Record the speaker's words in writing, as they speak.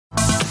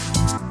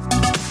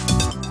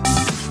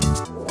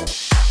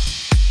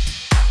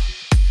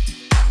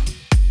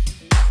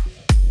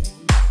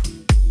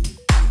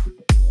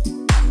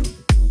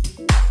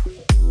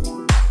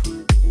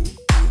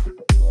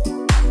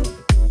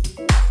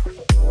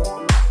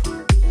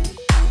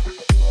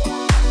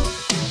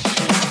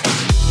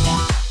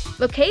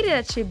Located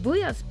at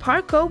Shibuya's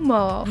Parco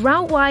Mall,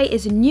 Ground Y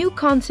is a new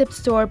concept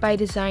store by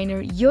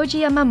designer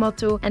Yoji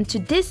Yamamoto, and to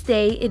this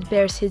day it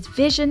bears his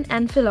vision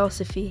and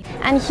philosophy.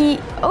 And he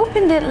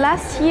opened it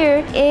last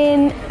year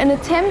in an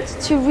attempt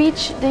to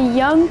reach the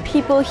young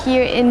people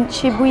here in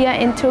Shibuya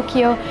in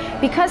Tokyo,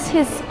 because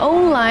his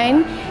own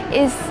line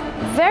is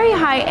very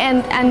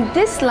high-end, and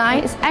this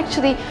line is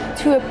actually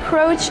to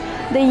approach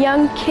the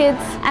young kids.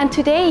 And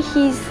today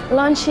he's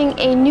launching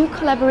a new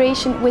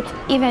collaboration with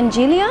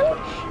Evangelion.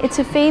 It's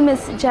a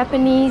famous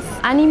Japanese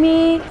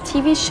anime,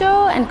 TV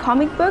show and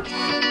comic book.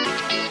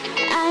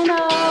 I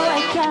know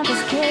I can't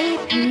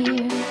escape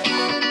here.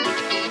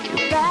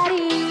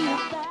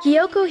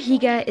 Kyoko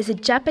Higa is a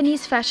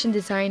Japanese fashion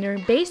designer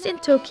based in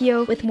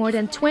Tokyo with more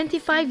than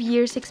 25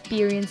 years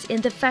experience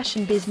in the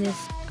fashion business.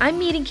 I'm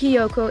meeting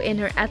Kyoko in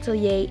her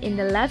atelier in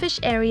the lavish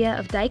area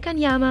of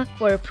Daikanyama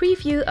for a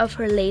preview of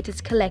her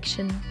latest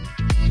collection.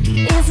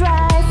 It's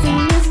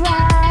rising, it's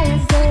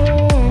rising.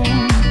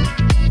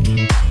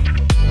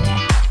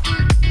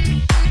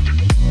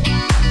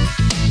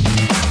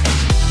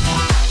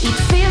 It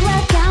feels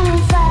like I'm on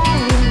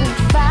fire,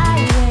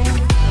 fire.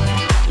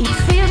 It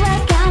feels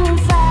like I'm on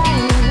fire.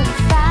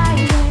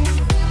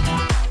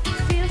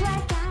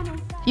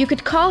 You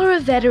could call her a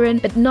veteran,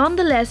 but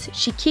nonetheless,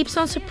 she keeps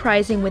on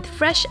surprising with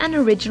fresh and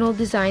original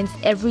designs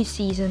every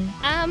season.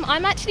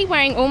 I'm actually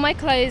wearing all my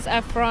clothes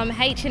are from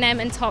H&M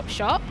and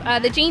Topshop.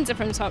 The jeans are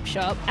from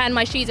Topshop and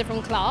my shoes are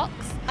from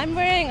Clarks. I'm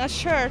wearing a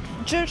shirt,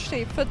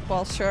 jersey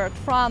football shirt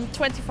from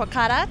 24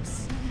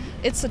 Carats.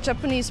 It's a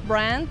Japanese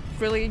brand.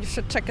 Really, you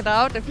should check it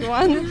out if you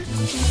want.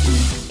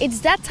 It's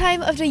that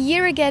time of the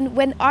year again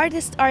when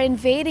artists are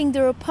invading the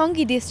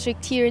Roppongi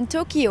district here in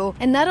Tokyo.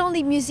 And not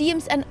only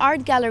museums and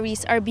art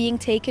galleries are being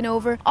taken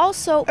over,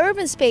 also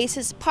urban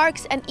spaces,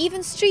 parks and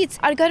even streets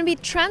are going to be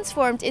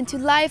transformed into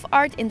live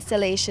art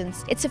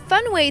installations. It's a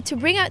fun way to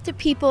bring out the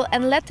people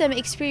and let them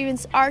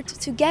experience art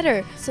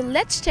together. So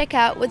let's check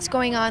out what's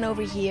going on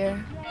over here.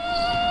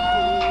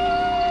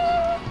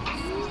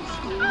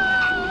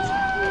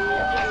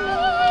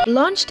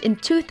 Launched in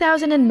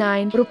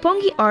 2009,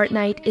 Roppongi Art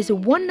Night is a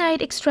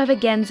one-night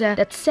extravaganza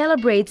that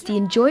celebrates the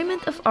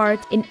enjoyment of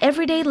art in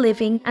everyday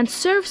living and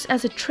serves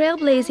as a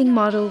trailblazing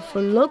model for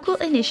local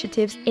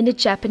initiatives in the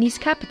Japanese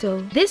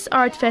capital. This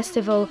art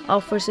festival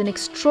offers an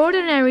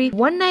extraordinary,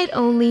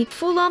 one-night-only,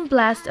 full-on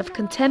blast of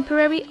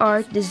contemporary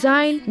art,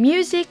 design,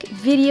 music,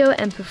 video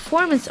and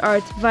performance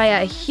art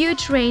via a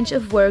huge range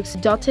of works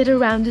dotted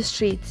around the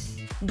streets.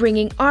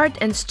 Bringing art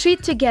and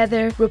street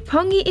together,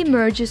 Roppongi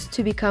emerges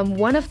to become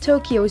one of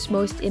Tokyo's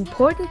most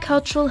important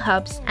cultural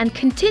hubs and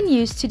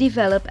continues to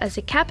develop as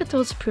the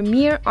capital's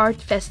premier art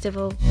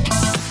festival.